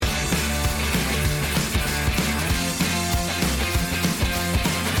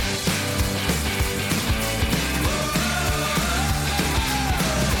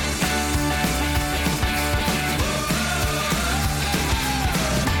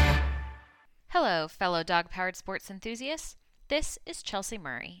Hello, fellow dog-powered sports enthusiasts. This is Chelsea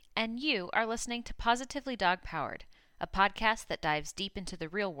Murray, and you are listening to Positively Dog-Powered, a podcast that dives deep into the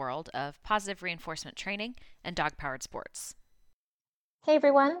real world of positive reinforcement training and dog-powered sports. Hey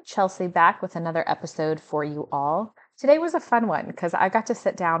everyone, Chelsea back with another episode for you all. Today was a fun one because I got to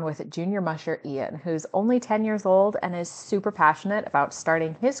sit down with junior musher Ian, who's only 10 years old and is super passionate about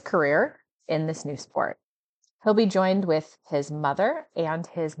starting his career in this new sport. He'll be joined with his mother and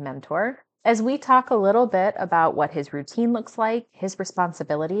his mentor as we talk a little bit about what his routine looks like, his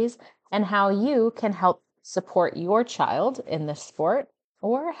responsibilities, and how you can help support your child in this sport,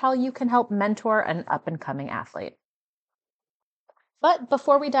 or how you can help mentor an up-and-coming athlete. But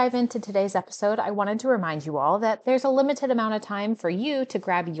before we dive into today's episode, I wanted to remind you all that there's a limited amount of time for you to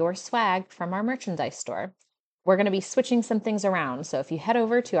grab your swag from our merchandise store. We're going to be switching some things around, so if you head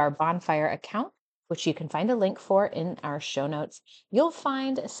over to our Bonfire account, which you can find a link for in our show notes, you'll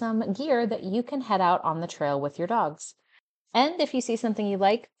find some gear that you can head out on the trail with your dogs. And if you see something you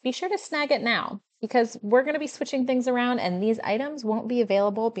like, be sure to snag it now, because we're going to be switching things around and these items won't be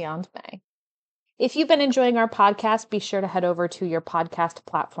available beyond May. If you've been enjoying our podcast, be sure to head over to your podcast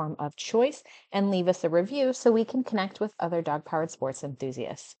platform of choice and leave us a review so we can connect with other dog-powered sports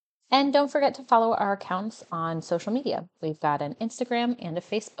enthusiasts. And don't forget to follow our accounts on social media. We've got an Instagram and a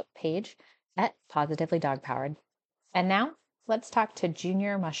Facebook page at Positively Dog-Powered. And now, let's talk to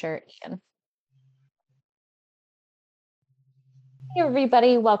junior musher Ian. Hey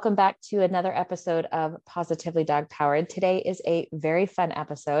everybody, welcome back to another episode of Positively Dog-Powered. Today is a very fun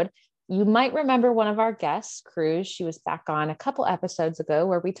episode. You might remember one of our guests, Cruz. She was back on a couple episodes ago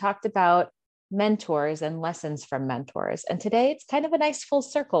where we talked about mentors and lessons from mentors. And today it's kind of a nice full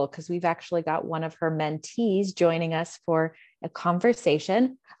circle because we've actually got one of her mentees joining us for a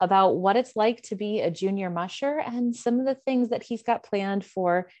conversation about what it's like to be a junior musher and some of the things that he's got planned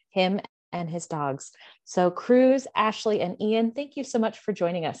for him and his dogs. So Cruz, Ashley, and Ian, thank you so much for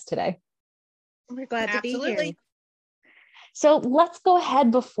joining us today. We're glad to be here. So let's go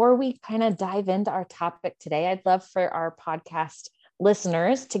ahead before we kind of dive into our topic today. I'd love for our podcast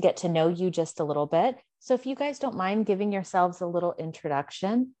listeners to get to know you just a little bit. So if you guys don't mind giving yourselves a little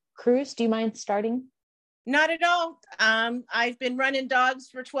introduction. Cruz, do you mind starting? Not at all. I've been running dogs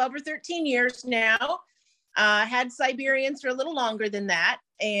for 12 or 13 years now. Had Siberians for a little longer than that.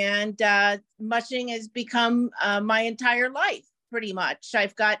 And mushing has become my entire life, pretty much.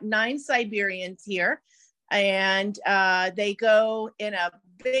 I've got 9 Siberians here. And they go in a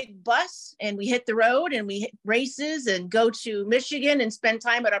big bus and we hit the road and we hit races and go to Michigan and spend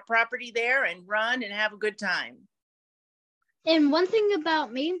time at our property there and run and have a good time. And one thing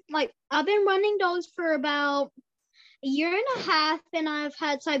about me, I've been running dogs for about a year and a half, and I've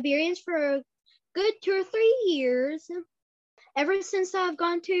had Siberians for a good 2 or 3 years. Ever since I've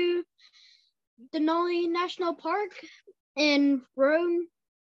gone to Denali National Park and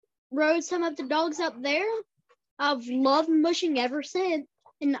rode some of the dogs up there. I've loved mushing ever since.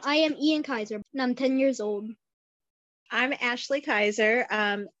 And I am Ian Kaiser, and I'm 10 years old. I'm Ashley Kaiser.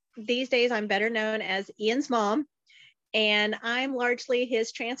 These days, I'm better known as Ian's mom, and I'm largely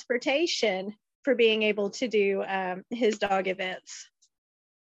his transportation for being able to do his dog events.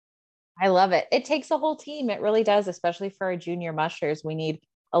 I love it. It takes a whole team. It really does, especially for our junior mushers. We need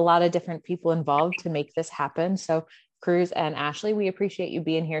a lot of different people involved to make this happen. So Cruz and Ashley, we appreciate you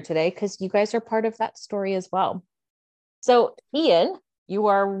being here today because you guys are part of that story as well. So Ian, you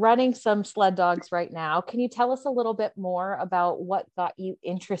are running some sled dogs right now. Can you tell us a little bit more about what got you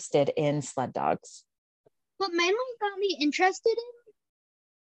interested in sled dogs? What mainly got me interested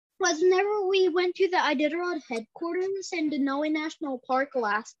in was whenever we went to the Iditarod headquarters in Denali National Park,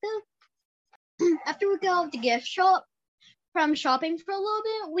 Alaska. After we got off the gift shop from shopping for a little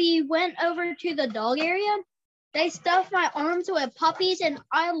bit, we went over to the dog area. They stuffed my arms with puppies, and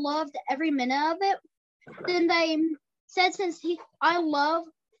I loved every minute of it. Then they said I love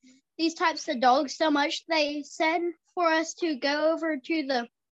these types of dogs so much, they said for us to go over to the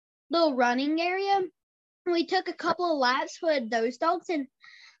little running area. We took a couple of laps with those dogs, and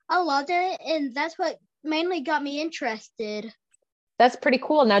I loved it, and that's what mainly got me interested. That's pretty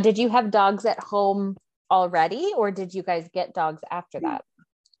cool. Now, did you have dogs at home already, or did you guys get dogs after that?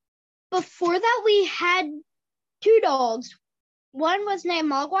 Before that, we had 2 dogs. One was named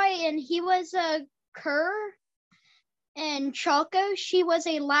Mogwai, and he was a cur. And Choco, she was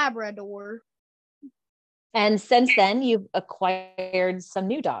a Labrador. And since then, you've acquired some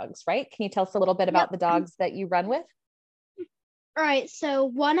new dogs, right? Can you tell us a little bit about the dogs that you run with? All right, so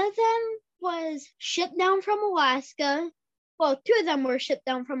one of them was shipped down from Alaska. Well, 2 of them were shipped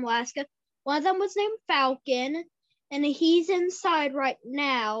down from Alaska. One of them was named Falcon, and he's inside right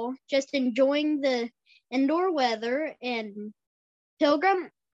now, just enjoying the indoor weather. And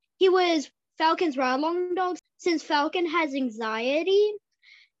Pilgrim, he was Falcon's ride-along dog. Since Falcon has anxiety,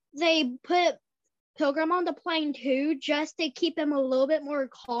 they put Pilgrim on the plane too, just to keep him a little bit more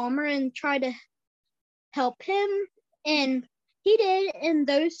calmer and try to help him. And he did, and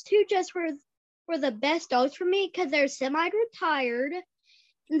those two just were the best dogs for me because they're semi-retired.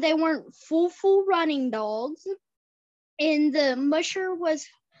 And they weren't full running dogs. And the Musher was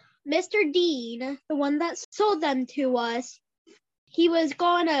Mr. Dean, the one that sold them to us. He was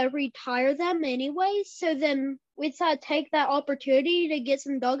going to retire them anyway, so then we decided to take that opportunity to get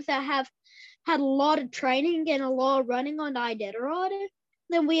some dogs that have had a lot of training and a lot of running on Iditarod.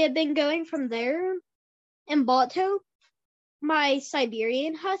 Then we had been going from there. And Bato, my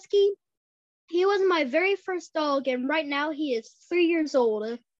Siberian Husky, he was my very first dog, and right now he is 3 years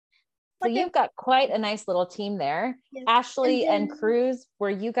old. So you've got quite a nice little team there. Yes. Ashley and Cruz, were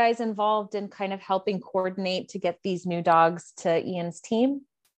you guys involved in kind of helping coordinate to get these new dogs to Ian's team?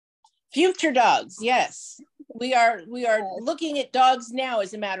 Future dogs, yes. We are looking at dogs now,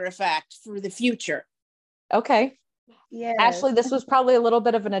 as a matter of fact, for the future. Okay. Yes. Ashley, this was probably a little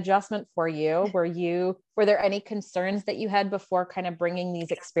bit of an adjustment for you. Were there any concerns that you had before kind of bringing these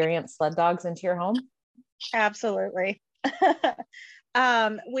experienced sled dogs into your home? Absolutely.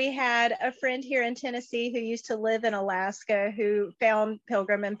 We had a friend here in Tennessee who used to live in Alaska who found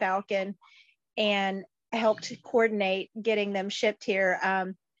Pilgrim and Falcon and helped coordinate getting them shipped here.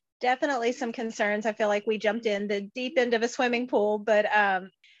 Definitely some concerns. I feel like we jumped in the deep end of a swimming pool, but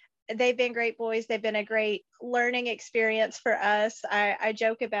they've been great boys. They've been a great learning experience for us. I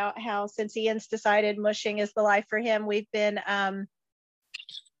joke about how since Ian's decided mushing is the life for him, we've been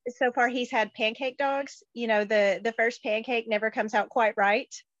so far he's had pancake dogs. You know, the first pancake never comes out quite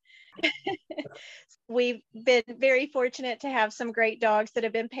right. We've been very fortunate to have some great dogs that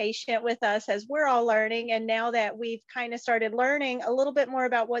have been patient with us as we're all learning. And now that we've kind of started learning a little bit more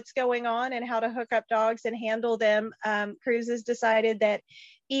about what's going on and how to hook up dogs and handle them, Cruz has decided that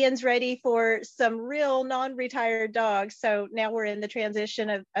Ian's ready for some real non-retired dogs. So now we're in the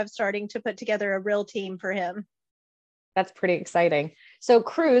transition of starting to put together a real team for him. That's pretty exciting. So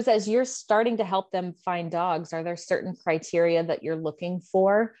Cruz, as you're starting to help them find dogs, are there certain criteria that you're looking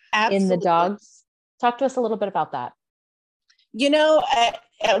for in the dogs? Talk to us a little bit about that. You know,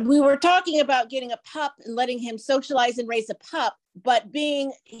 we were talking about getting a pup and letting him socialize and raise a pup, but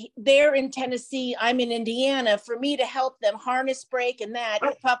being there in Tennessee, I'm in Indiana, for me to help them harness break and that,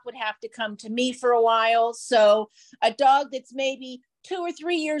 the pup would have to come to me for a while. So a dog that's maybe 2 or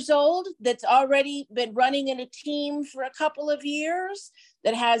 3 years old, that's already been running in a team for a couple of years,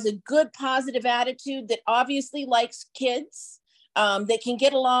 that has a good positive attitude, that obviously likes kids, that can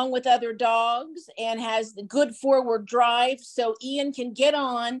get along with other dogs and has the good forward drive, so Ian can get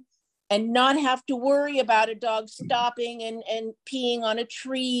on and not have to worry about a dog stopping and peeing on a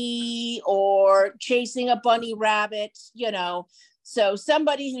tree or chasing a bunny rabbit, you know. So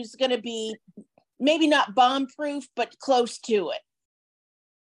somebody who's going to be maybe not bomb proof, but close to it.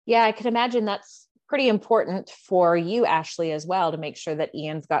 Yeah, I can imagine that's pretty important for you, Ashley, as well, to make sure that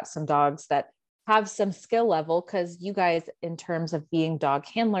Ian's got some dogs that have some skill level, because you guys, in terms of being dog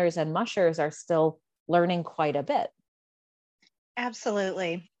handlers and mushers, are still learning quite a bit.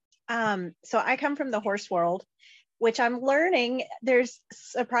 Absolutely. So I come from the horse world, which I'm learning there's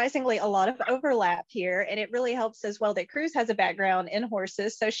surprisingly a lot of overlap here. And it really helps as well that Cruz has a background in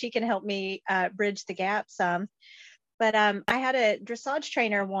horses, so she can help me bridge the gap some. But I had a dressage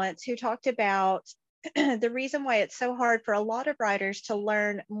trainer once who talked about the reason why it's so hard for a lot of riders to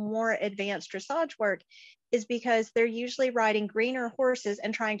learn more advanced dressage work is because they're usually riding greener horses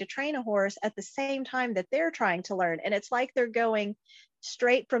and trying to train a horse at the same time that they're trying to learn. And it's like they're going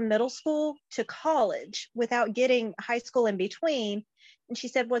straight from middle school to college without getting high school in between. And she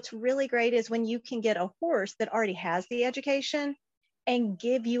said, what's really great is when you can get a horse that already has the education and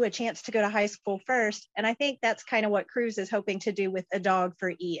give you a chance to go to high school first. And I think that's kind of what Cruz is hoping to do with a dog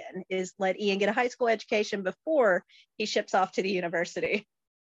for Ian, is let Ian get a high school education before he ships off to the university.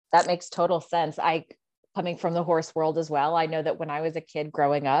 That makes total sense. Coming from the horse world as well, I know that when I was a kid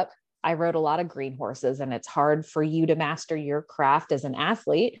growing up, I rode a lot of green horses, and it's hard for you to master your craft as an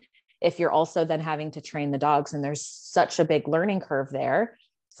athlete if you're also then having to train the dogs. And there's such a big learning curve there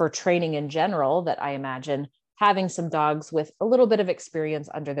for training in general that I imagine having some dogs with a little bit of experience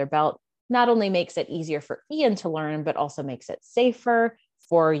under their belt not only makes it easier for Ian to learn, but also makes it safer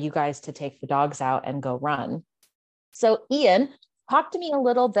for you guys to take the dogs out and go run. So Ian, Talk to me a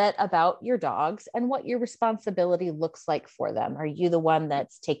little bit about your dogs and what your responsibility looks like for them. Are you the one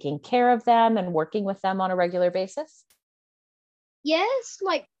that's taking care of them and working with them on a regular basis? Yes,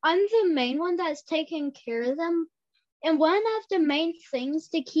 like I'm the main one that's taking care of them. And one of the main things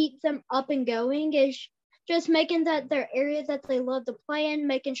to keep them up and going is just making that their area that they love to play in,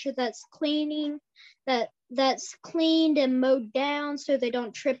 making sure that's cleaned and mowed down so they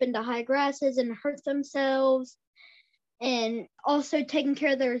don't trip into high grasses and hurt themselves. And also taking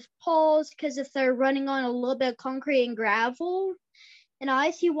care of their paws, because if they're running on a little bit of concrete and gravel and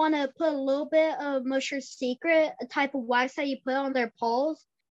ice, you want to put a little bit of Musher's Secret, a type of wax that you put on their paws.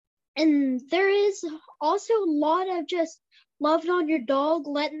 And there is also a lot of just loving on your dog,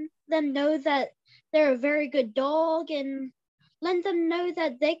 letting them know that they're a very good dog and letting them know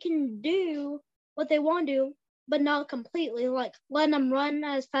that they can do what they want to do, but not completely. Like letting them run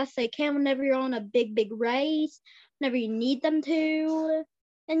as fast as they can whenever you're on a big, big race, whenever you need them to.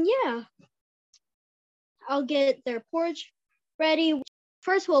 And yeah, I'll get their porridge ready.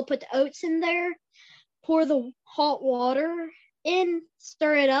 First, we'll put the oats in there, pour the hot water in,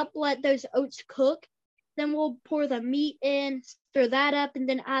 stir it up, let those oats cook. Then we'll pour the meat in, stir that up, and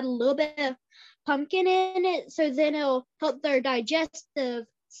then add a little bit of pumpkin in it. So then it'll help their digestive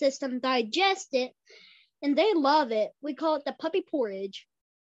system digest it. And they love it. We call it the puppy porridge.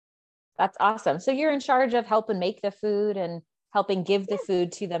 That's awesome. So you're in charge of helping make the food and helping give the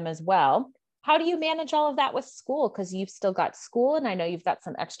food to them as well. How do you manage all of that with school? Because you've still got school, and I know you've got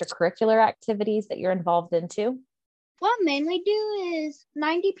some extracurricular activities that you're involved in too. What I mainly do is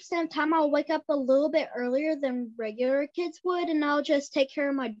 90% of the time I'll wake up a little bit earlier than regular kids would, and I'll just take care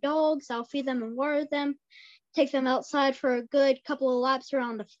of my dogs. I'll feed them and water them, take them outside for a good couple of laps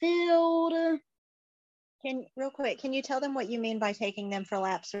around the field. Real quick, can you tell them what you mean by taking them for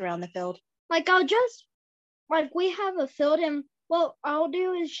laps around the field? Like we have a field, and what I'll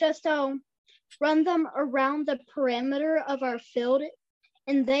do is just run them around the perimeter of our field,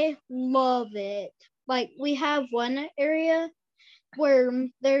 and they love it. Like we have one area where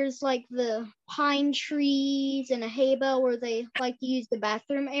there's like the pine trees and a hay bale where they like to use the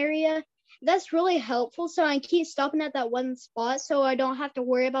bathroom area. That's really helpful. So I keep stopping at that one spot so I don't have to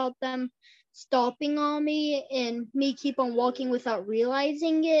worry about them stopping on me and me keep on walking without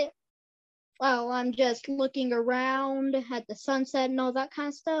realizing it while I'm just looking around at the sunset and all that kind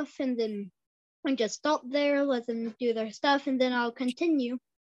of stuff. And then I just stop there, let them do their stuff, and then I'll continue.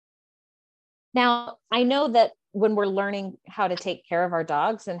 Now, I know that when we're learning how to take care of our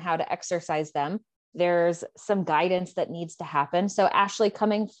dogs and how to exercise them, there's some guidance that needs to happen. So Ashley,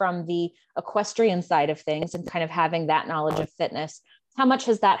 coming from the equestrian side of things and kind of having that knowledge of fitness, how much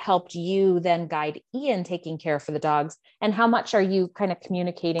has that helped you then guide Ian taking care for the dogs? And how much are you kind of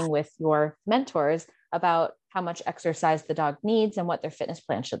communicating with your mentors about how much exercise the dog needs and what their fitness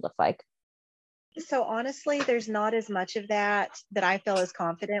plan should look like? So honestly, there's not as much of that I feel as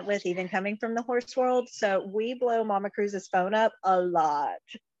confident with, even coming from the horse world. So we blow Mama Cruz's phone up a lot.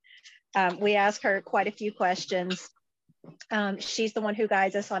 We ask her quite a few questions. She's the one who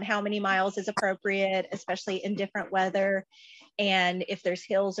guides us on how many miles is appropriate, especially in different weather, and if there's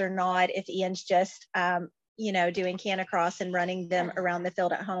hills or not, if Ian's just, doing canicross and running them around the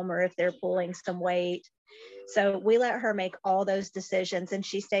field at home, or if they're pulling some weight. So we let her make all those decisions, and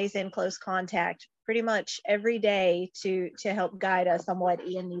she stays in close contact pretty much every day to help guide us on what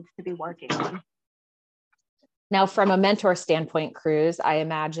Ian needs to be working on. Now, from a mentor standpoint, Cruz, I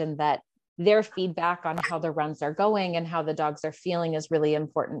imagine that their feedback on how the runs are going and how the dogs are feeling is really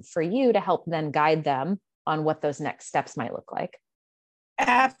important for you to help then guide them on what those next steps might look like.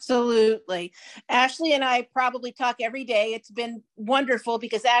 Absolutely. Ashley and I probably talk every day. It's been wonderful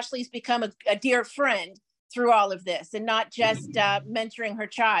because Ashley's become a dear friend through all of this, and not just mentoring her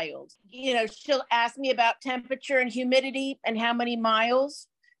child. She'll ask me about temperature and humidity and how many miles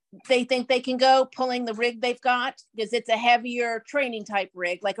they think they can go pulling the rig they've got, because it's a heavier training type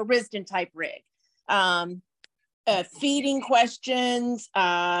rig, like a Risden type rig. Feeding questions,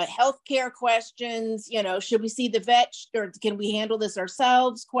 healthcare questions, should we see the vet or can we handle this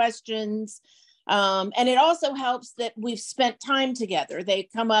ourselves questions. And it also helps that we've spent time together. They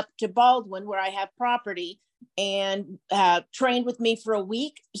come up to Baldwin where I have property and trained with me for a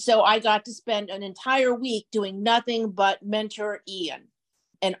week. So I got to spend an entire week doing nothing but mentor Ian.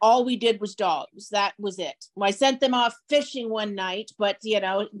 And all we did was dogs. That was it. I sent them off fishing one night, but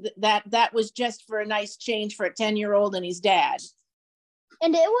that was just for a nice change for a 10-year-old and his dad.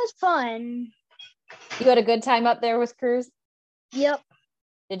 And it was fun. You had a good time up there with Cruz? Yep.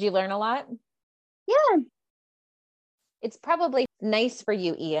 Did you learn a lot? Yeah. It's probably nice for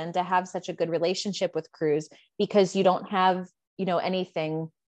you, Ian, to have such a good relationship with Cruz, because you don't have anything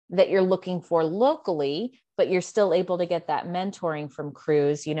that you're looking for locally, but you're still able to get that mentoring from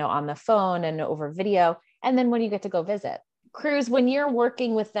crews, on the phone and over video. And then when you get to go visit crews, when you're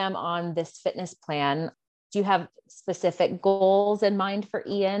working with them on this fitness plan, do you have specific goals in mind for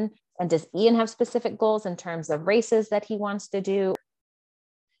Ian? And does Ian have specific goals in terms of races that he wants to do?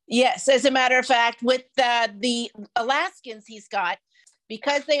 Yes, as a matter of fact, with the Alaskans he's got,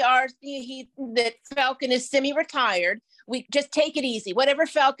 because that Falcon is semi-retired, we just take it easy. Whatever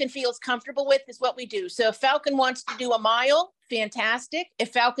Falcon feels comfortable with is what we do. So if Falcon wants to do a mile, fantastic.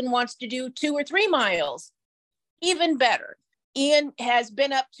 If Falcon wants to do 2 or 3 miles, even better. Ian has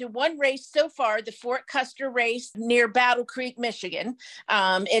been up to one race so far, the Fort Custer race near Battle Creek, Michigan.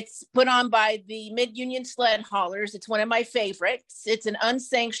 It's put on by the Mid-Union Sled Haulers. It's one of my favorites. It's an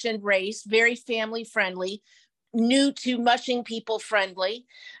unsanctioned race, very family friendly, new to mushing people friendly.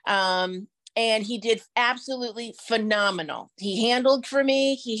 And he did absolutely phenomenal. He handled for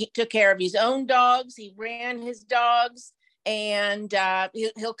me. He took care of his own dogs. He ran his dogs, and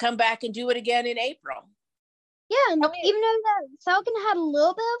he'll come back and do it again in April. Yeah, and even though that Falcon had a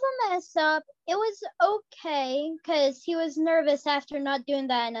little bit of a mess up, it was okay because he was nervous after not doing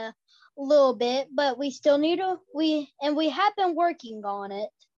that in a little bit, but we still need to, we have been working on it.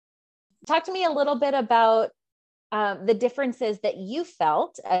 Talk to me a little bit about the differences that you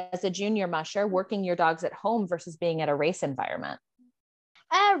felt as a junior musher working your dogs at home versus being at a race environment.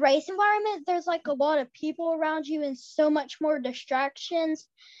 At a race environment, there's like a lot of people around you and so much more distractions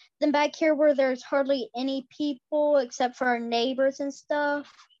than back here where there's hardly any people except for our neighbors and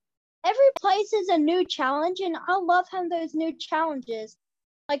stuff. Every place is a new challenge, and I love having those new challenges.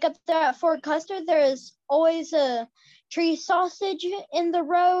 Like up there at Fort Custer, there's always a tree sausage in the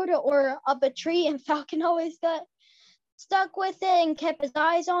road or up a tree, and Falcon always got stuck with it and kept his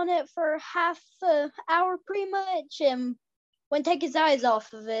eyes on it for half an hour pretty much and wouldn't take his eyes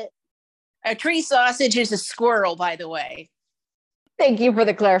off of it. A tree sausage is a squirrel, by the way. Thank you for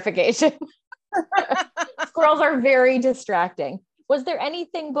the clarification. Squirrels are very distracting. Was there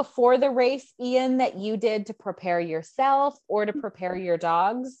anything before the race, Ian, that you did to prepare yourself or to prepare your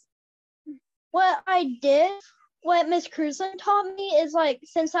dogs? What I did, what Miss Cruislin taught me is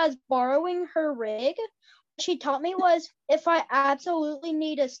since I was borrowing her rig, what she taught me was if I absolutely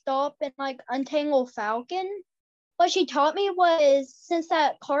need to stop and untangle Falcon, what she taught me was since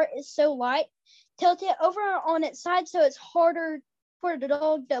that cart is so light, tilt it over on its side so it's harder for the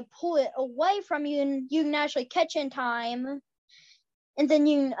dog to pull it away from you and you can actually catch in time. And then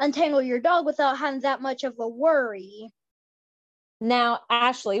you can untangle your dog without having that much of a worry. Now,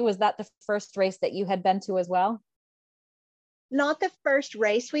 Ashley, was that the first race that you had been to as well? Not the first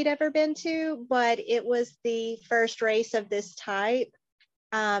race we'd ever been to, but it was the first race of this type.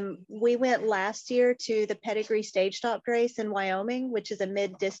 We went last year to the Pedigree Stage Stop race in Wyoming, which is a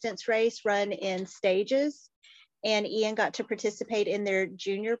mid-distance race run in stages. And Ian got to participate in their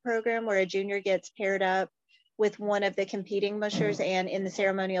junior program where a junior gets paired up with one of the competing mushers, and in the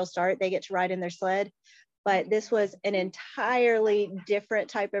ceremonial start, they get to ride in their sled. But this was an entirely different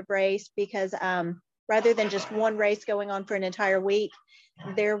type of race because rather than just one race going on for an entire week,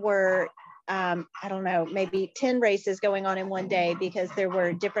 there were, I don't know, maybe 10 races going on in one day because there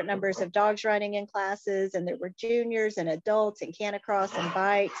were different numbers of dogs riding in classes, and there were juniors and adults and canicross and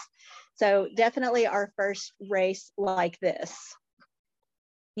bikes. So definitely our first race like this.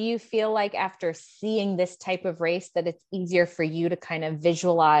 Do you feel like after seeing this type of race that it's easier for you to kind of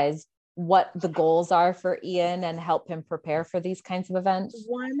visualize what the goals are for Ian and help him prepare for these kinds of events?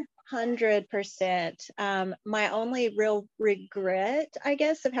 100%. My only real regret, I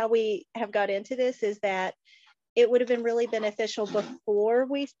guess, of how we have got into this is that it would have been really beneficial before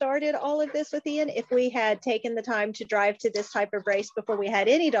we started all of this with Ian if we had taken the time to drive to this type of race before we had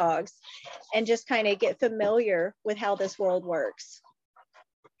any dogs and just kind of get familiar with how this world works.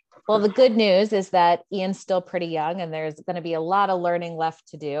 Well, the good news is that Ian's still pretty young and there's going to be a lot of learning left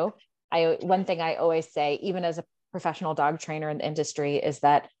to do. One thing I always say, even as a professional dog trainer in the industry, is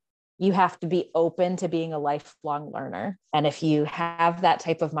that you have to be open to being a lifelong learner. And if you have that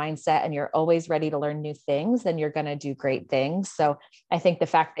type of mindset and you're always ready to learn new things, then you're going to do great things. So I think the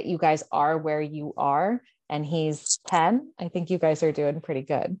fact that you guys are where you are and he's 10, I think you guys are doing pretty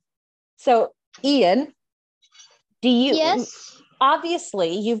good. So Ian, Yes.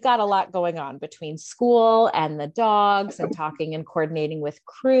 Obviously, you've got a lot going on between school and the dogs and talking and coordinating with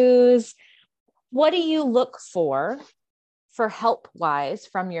crews. What do you look for help-wise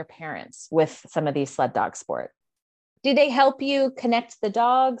from your parents with some of these sled dog sport? Do they help you connect the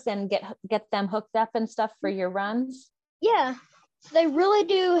dogs and get them hooked up and stuff for your runs? Yeah, they really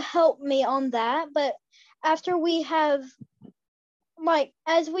do help me on that. But after we have like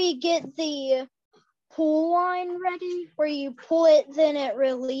as we get the pull line ready, where you pull it, then it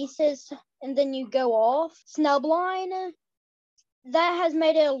releases, and then you go off. Snub line, that has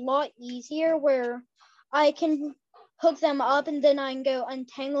made it a lot easier where I can hook them up and then I can go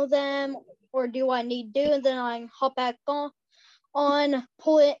untangle them or do I need to, and then I can hop back on,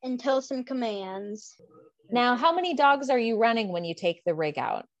 pull it, and tell some commands. Now, how many dogs are you running when you take the rig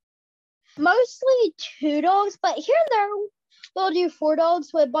out? Mostly 2 dogs, but here and there we'll do 4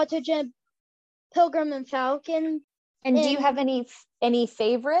 dogs with Buttigieg, Pilgrim, and Falcon. And do you have any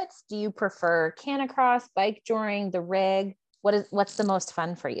favorites? Do you prefer Canicross, bike joring, the rig? What's the most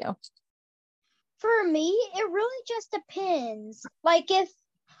fun for you? For me, it really just depends. Like if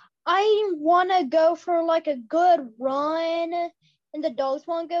I want to go for like a good run and the dogs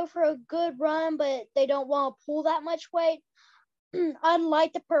want to go for a good run, but they don't want to pull that much weight, I'd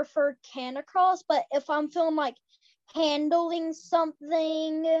like to prefer Canicross. But if I'm feeling like handling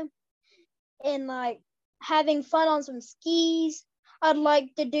something and like having fun on some skis, I'd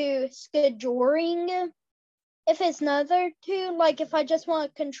like to do skijoring. If it's another two, like if I just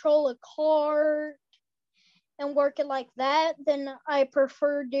want to control a cart and work it like that, then I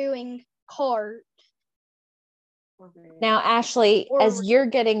prefer doing cart. Now, Ashley, as you're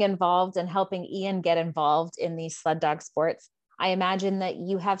getting involved and helping Ian get involved in these sled dog sports, I imagine that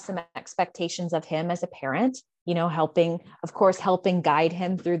you have some expectations of him as a parent, helping guide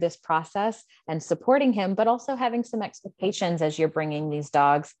him through this process and supporting him, but also having some expectations as you're bringing these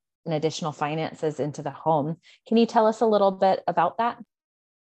dogs and additional finances into the home. Can you tell us a little bit about that?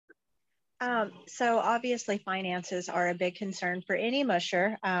 So obviously finances are a big concern for any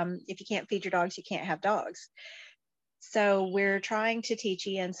musher. If you can't feed your dogs, you can't have dogs. So we're trying to teach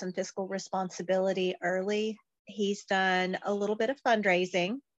Ian some fiscal responsibility early. He's done a little bit of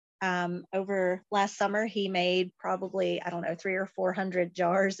fundraising. Over last summer, he made probably, 300 or 400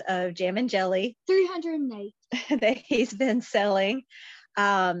 jars of jam and jelly. 308. That he's been selling.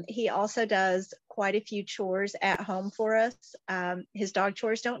 He also does quite a few chores at home for us. His dog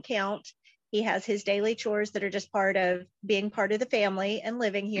chores don't count. He has his daily chores that are just part of being part of the family and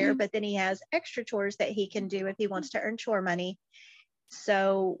living here, but then he has extra chores that he can do if he wants to earn chore money.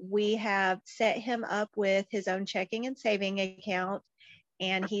 So we have set him up with his own checking and saving account,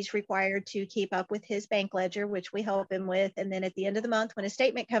 and he's required to keep up with his bank ledger, which we help him with. And then at the end of the month, when a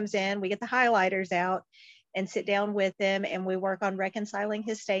statement comes in, we get the highlighters out and sit down with him, and we work on reconciling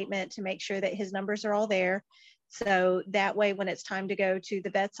his statement to make sure that his numbers are all there. So that way, when it's time to go to the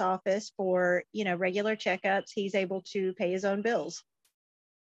vet's office for, regular checkups, he's able to pay his own bills.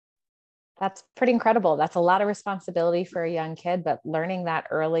 That's pretty incredible. That's a lot of responsibility for a young kid, but learning that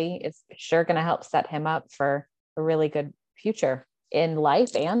early is sure going to help set him up for a really good future in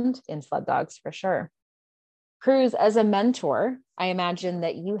life and in sled dogs for sure. Cruz, as a mentor, I imagine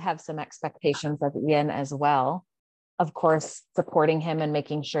that you have some expectations of Ian as well. Of course, supporting him and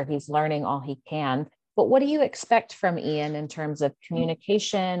making sure he's learning all he can. But what do you expect from Ian in terms of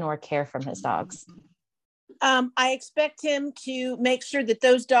communication or care from his dogs? I expect him to make sure that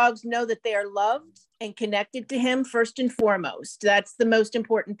those dogs know that they are loved and connected to him first and foremost. That's the most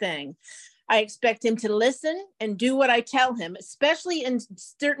important thing. I expect him to listen and do what I tell him, especially in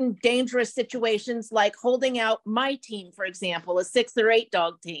certain dangerous situations like holding out my team, for example, a 6 or 8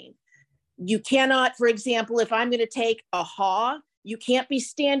 dog team. You cannot, for example, if I'm going to take a haw, you can't be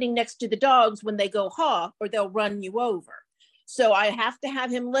standing next to the dogs when they go haw or they'll run you over. So I have to have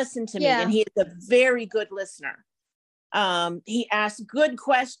him listen to me, and he is a very good listener. He asks good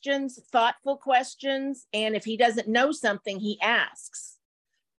questions, thoughtful questions, and if he doesn't know something, he asks.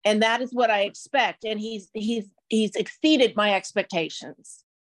 And that is what I expect. And he's exceeded my expectations.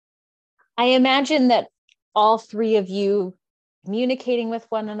 I imagine that all three of you communicating with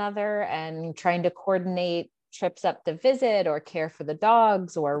one another and trying to coordinate trips up to visit or care for the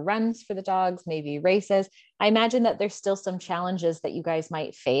dogs or runs for the dogs, maybe races. I imagine that there's still some challenges that you guys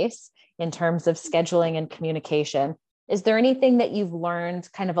might face in terms of scheduling and communication. Is there anything that you've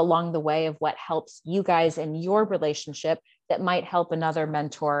learned kind of along the way of what helps you guys in your relationship that might help another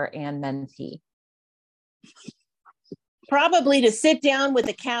mentor and mentee? Probably to sit down with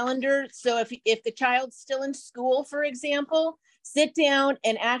a calendar. So if the child's still in school, for example, sit down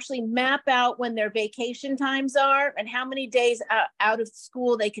and actually map out when their vacation times are and how many days out of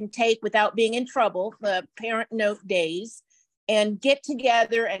school they can take without being in trouble, the parent note days, and get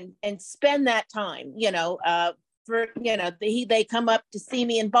together and spend that time, they come up to see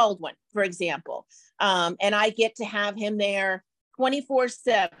me in Baldwin, for example. And I get to have him there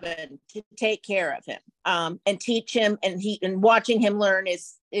 24/7 to take care of him and teach him, and watching him learn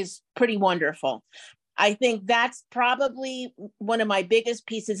is pretty wonderful. I think that's probably one of my biggest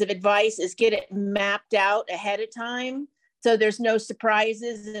pieces of advice is get it mapped out ahead of time. So there's no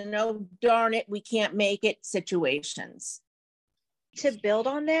surprises and no darn it, we can't make it situations. To build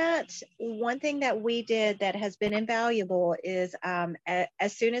on that, one thing that we did that has been invaluable is as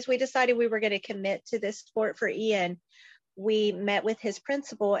soon as we decided we were going to commit to this sport for Ian, we met with his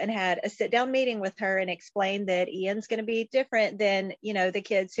principal and had a sit down meeting with her and explained that Ian's going to be different than, you know, the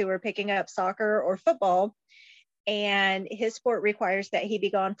kids who are picking up soccer or football. And his sport requires that he be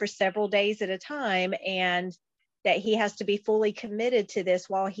gone for several days at a time and that he has to be fully committed to this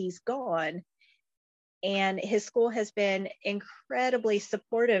while he's gone. And his school has been incredibly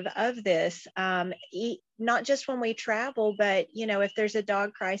supportive of this, not just when we travel, but, you know, if there's a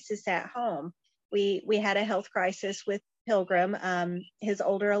dog crisis at home. We had a health crisis with Pilgrim, his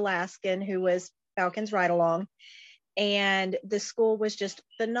older Alaskan, who was Falcon's ride-along. And the school was just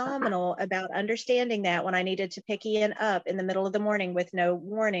phenomenal about understanding that when I needed to pick Ian up in the middle of the morning with no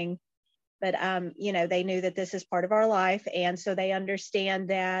warning. But, you know, they knew that this is part of our life. And so they understand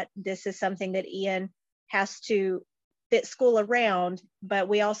that this is something that Ian has to fit school around, but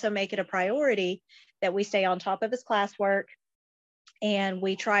we also make it a priority that we stay on top of his classwork and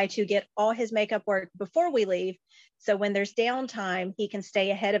we try to get all his makeup work before we leave. So when there's downtime, he can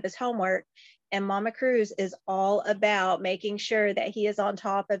stay ahead of his homework. And Mama Cruz is all about making sure that he is on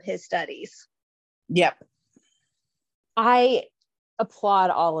top of his studies. Yep. I applaud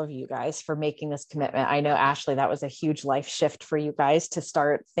all of you guys for making this commitment. I know, Ashley, that was a huge life shift for you guys to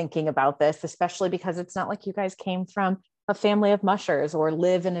start thinking about this, especially because it's not like you guys came from a family of mushers or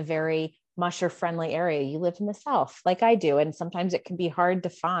live in a very musher friendly area. You live in the South like I do. And sometimes it can be hard to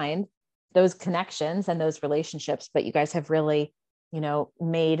find those connections and those relationships, but you guys have really, you know,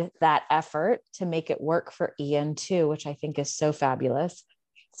 made that effort to make it work for Ian too, which I think is so fabulous.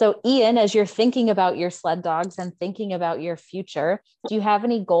 So Ian, as you're thinking about your sled dogs and thinking about your future, do you have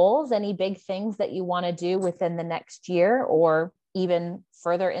any goals, any big things that you want to do within the next year or even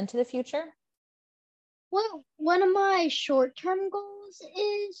further into the future? Well, one of my short-term goals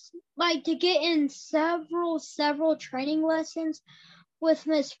is like to get in several training lessons with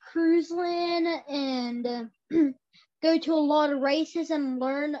Miss Cruzland and go to a lot of races and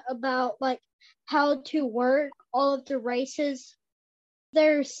learn about like how to work all of the races.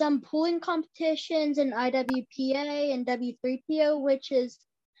 There's some pooling competitions in IWPA and W3PO, which is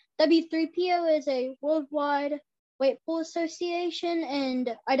W3PO is a worldwide weight pool association,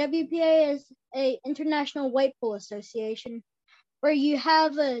 and IWPA is a international weight pool association, where you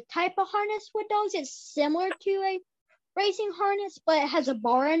have a type of harness with dogs. It's similar to a racing harness, but it has a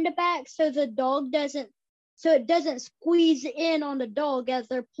bar in the back, so it doesn't squeeze in on the dog as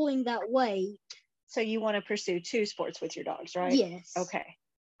they're pulling that weight. So you want to pursue two sports with your dogs, right? Yes. Okay.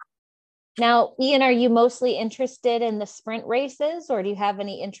 Now, Ian, are you mostly interested in the sprint races or do you have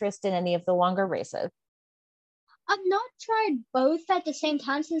any interest in any of the longer races? I've not tried both at the same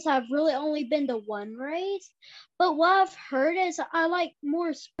time since I've really only been to one race. But what I've heard is I like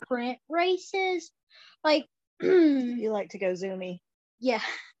more sprint races. Like, You like to go zoomy. Yeah.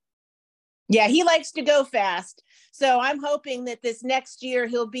 Yeah, he likes to go fast. So I'm hoping that this next year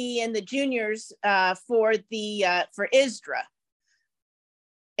he'll be in the juniors for ISDRA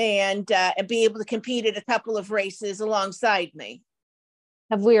and be able to compete at a couple of races alongside me.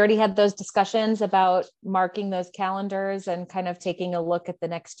 Have we already had those discussions about marking those calendars and kind of taking a look at the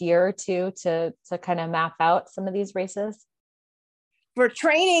next year or two to kind of map out some of these races? For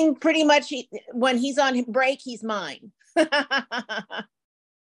training, pretty much when he's on break, he's mine.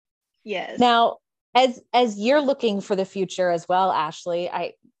 Yes. Now, as you're looking for the future as well, Ashley,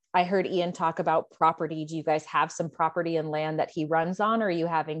 I heard Ian talk about property. Do you guys have some property and land that he runs on, or are you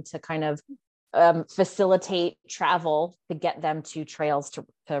having to kind of facilitate travel to get them to trails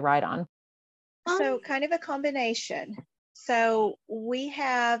to ride on? So kind of a combination. So we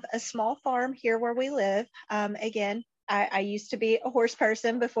have a small farm here where we live. Again, I used to be a horse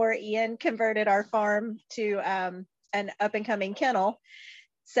person before Ian converted our farm to an up and coming kennel.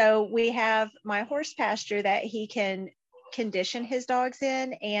 So we have my horse pasture that he can condition his dogs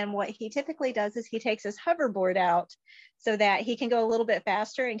in. And what he typically does is he takes his hoverboard out so that he can go a little bit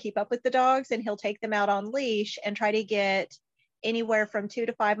faster and keep up with the dogs. And he'll take them out on leash and try to get anywhere from 2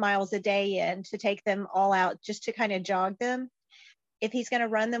 to 5 miles a day in to take them all out just to kind of jog them. If he's going to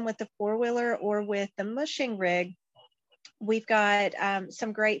run them with the 4-wheeler or with the mushing rig, we've got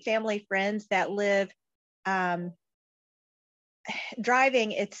some great family friends that live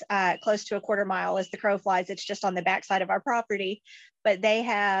driving. It's close to a quarter mile as the crow flies. It's just on the backside of our property, but they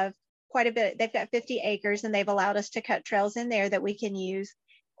have quite a bit. They've got 50 acres and they've allowed us to cut trails in there that we can use.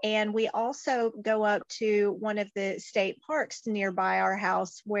 And we also go up to one of the state parks nearby our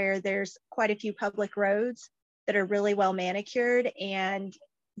house where there's quite a few public roads that are really well manicured. And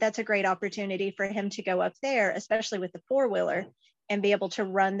that's a great opportunity for him to go up there, especially with the four-wheeler, and be able to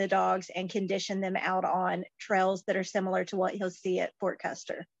run the dogs and condition them out on trails that are similar to what he'll see at Fort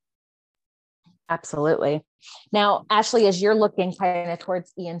Custer. Absolutely. Now, Ashley, as you're looking kind of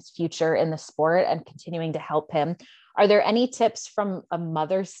towards Ian's future in the sport and continuing to help him, are there any tips from a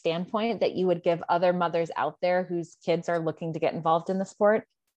mother's standpoint that you would give other mothers out there whose kids are looking to get involved in the sport?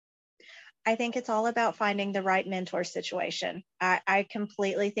 I think it's all about finding the right mentor situation. I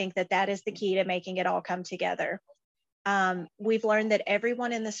completely think that that is the key to making it all come together. We've learned that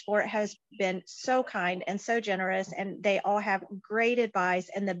everyone in the sport has been so kind and so generous, and they all have great advice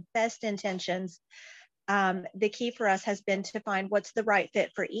and the best intentions. The key for us has been to find what's the right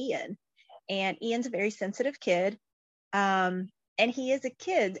fit for Ian. And Ian's a very sensitive kid. And he is a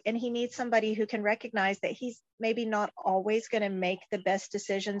kid, and he needs somebody who can recognize that he's maybe not always going to make the best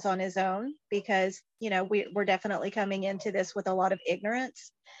decisions on his own, because, you know, we're definitely coming into this with a lot of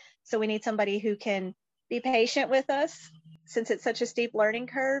ignorance. So we need somebody who can be patient with us, since it's such a steep learning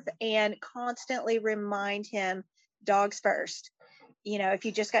curve, and constantly remind him, dogs first. You know, if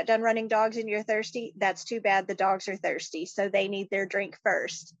you just got done running dogs and you're thirsty, that's too bad. The dogs are thirsty, so they need their drink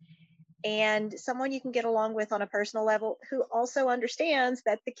first. And someone you can get along with on a personal level, who also understands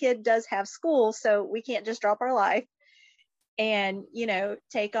that the kid does have school, so we can't just drop our life and, you know,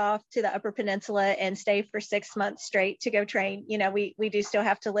 take off to the Upper Peninsula and stay for 6 months straight to go train. You know, we do still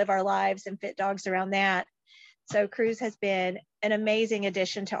have to live our lives and fit dogs around that. So Cruz has been an amazing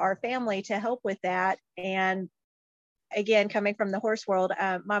addition to our family to help with that. And again, coming from the horse world,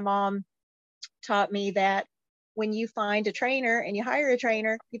 my mom taught me that when you find a trainer and you hire a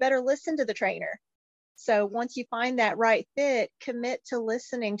trainer, you better listen to the trainer. So once you find that right fit, commit to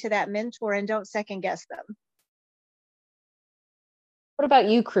listening to that mentor and don't second guess them. What about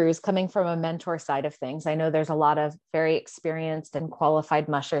you, Cruz, coming from a mentor side of things? I know there's a lot of very experienced and qualified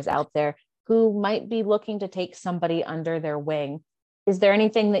mushers out there who might be looking to take somebody under their wing. Is there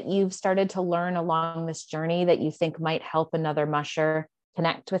anything that you've started to learn along this journey that you think might help another musher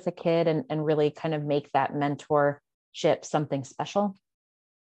connect with a kid and really kind of make that mentorship something special?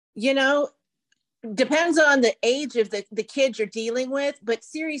 You know, depends on the age of the kids you're dealing with, but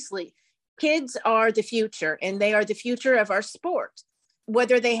seriously, kids are the future, and they are the future of our sport.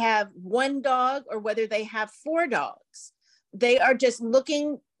 Whether they have one dog or whether they have 4 dogs, they are just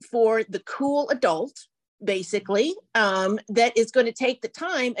looking for the cool adult, basically, that is going to take the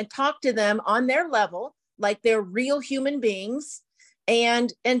time and talk to them on their level, like they're real human beings,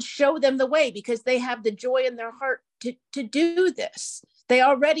 and show them the way, because they have the joy in their heart to do this. They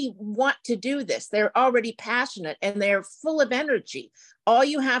already want to do this. They're already passionate and they're full of energy. All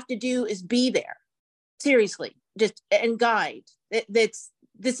you have to do is be there, seriously, just and guide. This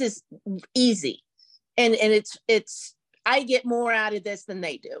is easy, and it's I get more out of this than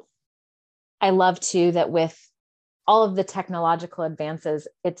they do. I love too that with all of the technological advances,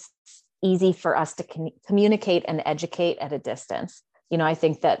 it's easy for us to communicate and educate at a distance. You know, I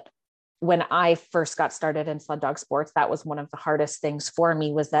think that when I first got started in sled dog sports, that was one of the hardest things for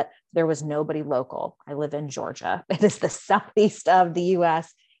me, was that there was nobody local. I live in Georgia. It is the southeast of the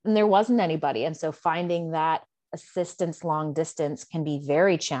US, and there wasn't anybody. And so finding that assistance long distance can be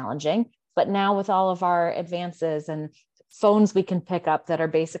very challenging. But now with all of our advances and phones we can pick up that are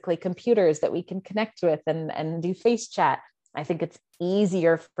basically computers that we can connect with and do face chat, I think it's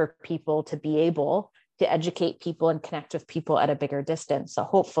easier for people to be able to educate people and connect with people at a bigger distance. So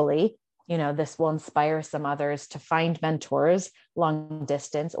hopefully, you know, this will inspire some others to find mentors long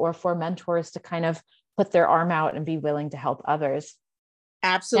distance, or for mentors to kind of put their arm out and be willing to help others.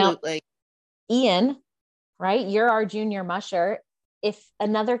 Absolutely. Now, Ian, right? You're our junior musher. If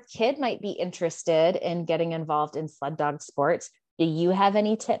another kid might be interested in getting involved in sled dog sports, do you have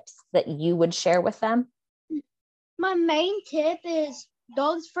any tips that you would share with them? My main tip is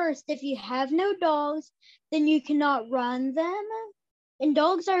dogs first. If you have no dogs, then you cannot run them. And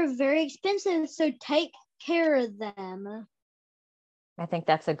dogs are very expensive, so take care of them. I think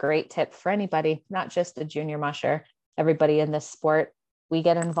that's a great tip for anybody, not just a junior musher. Everybody in this sport, we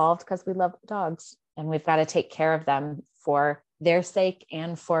get involved because we love dogs, and we've got to take care of them for their sake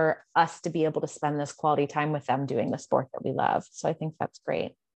and for us to be able to spend this quality time with them doing the sport that we love. So I think that's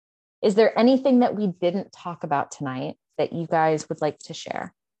great. Is there anything that we didn't talk about tonight that you guys would like to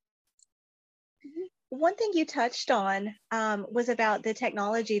share? One thing you touched on was about the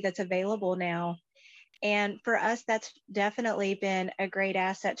technology that's available now. And for us, that's definitely been a great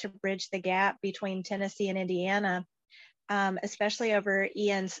asset to bridge the gap between Tennessee and Indiana. especially over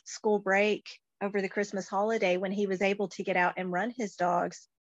Ian's school break over the Christmas holiday when he was able to get out and run his dogs,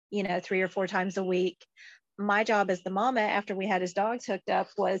 3 or 4 times a week. My job as the mama after we had his dogs hooked up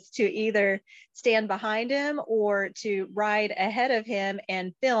was to either stand behind him or to ride ahead of him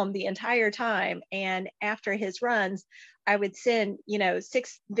and film the entire time. And after his runs, I would send,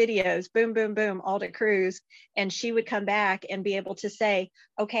 6 videos, boom, boom, boom, all to Cruz. And she would come back and be able to say,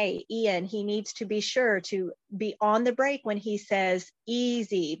 okay, Ian, he needs to be sure to be on the break when he says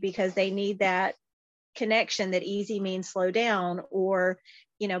easy, because they need that connection that easy means slow down, or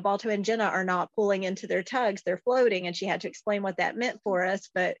Balto and Jenna are not pulling into their tugs, they're floating. And she had to explain what that meant for us,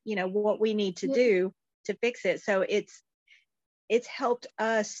 but what we need to do to fix it. So it's helped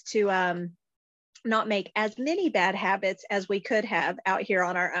us to not make as many bad habits as we could have out here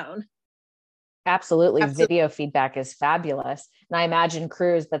on our own. Absolutely. Video feedback is fabulous. And I imagine,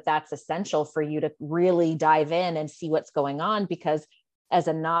 Cruz, that's essential for you to really dive in and see what's going on, because as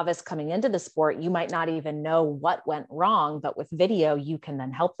a novice coming into the sport, you might not even know what went wrong, but with video, you can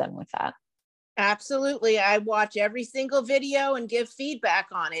then help them with that. Absolutely. I watch every single video and give feedback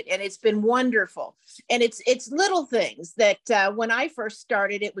on it. And it's been wonderful. And it's little things that when I first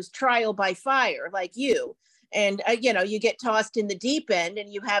started, it was trial by fire, like you. And, you get tossed in the deep end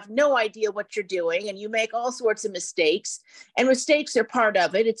and you have no idea what you're doing and you make all sorts of mistakes, and mistakes are part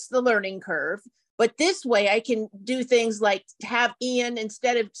of it. It's the learning curve. But this way I can do things like have Ian,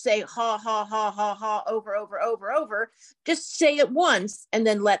 instead of say, ha, ha, ha, ha, ha, over, just say it once and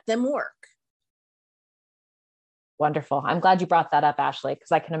then let them work. Wonderful. I'm glad you brought that up, Ashley,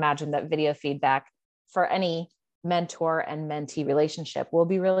 because I can imagine that video feedback for any mentor and mentee relationship will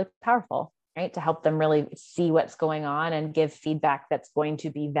be really powerful, right? To help them really see what's going on and give feedback that's going to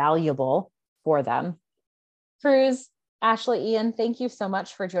be valuable for them. Cruz, Ashley, Ian, thank you so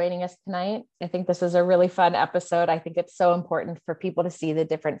much for joining us tonight. I think this is a really fun episode. I think it's so important for people to see the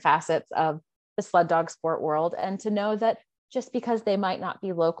different facets of the sled dog sport world, and to know that just because they might not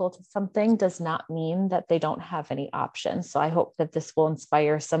be local to something does not mean that they don't have any options. So I hope that this will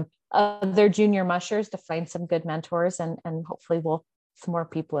inspire some other junior mushers to find some good mentors, and hopefully we'll some more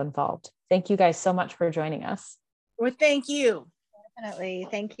people involved. Thank you guys so much for joining us. Well, thank you. Definitely.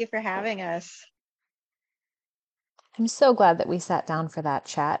 Thank you for having us. I'm so glad that we sat down for that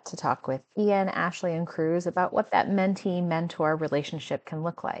chat to talk with Ian, Ashley, and Cruz about what that mentee-mentor relationship can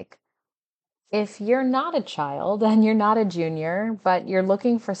look like. If you're not a child and you're not a junior, but you're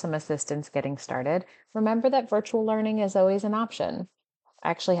looking for some assistance getting started, remember that virtual learning is always an option. I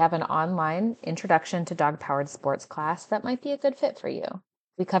actually have an online Introduction to Dog-Powered Sports class that might be a good fit for you.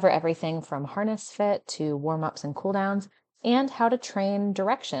 We cover everything from harness fit to warm-ups and cooldowns, and how to train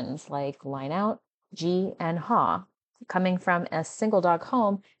directions like line out, G, and haw, coming from a single dog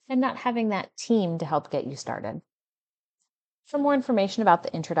home and not having that team to help get you started. For more information about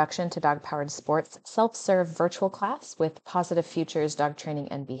the Introduction to Dog-Powered Sports self-serve virtual class with Positive Futures Dog Training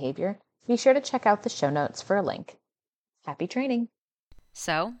and Behavior, be sure to check out the show notes for a link. Happy training!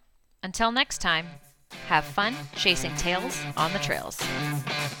 So, until next time, have fun chasing tails on the trails.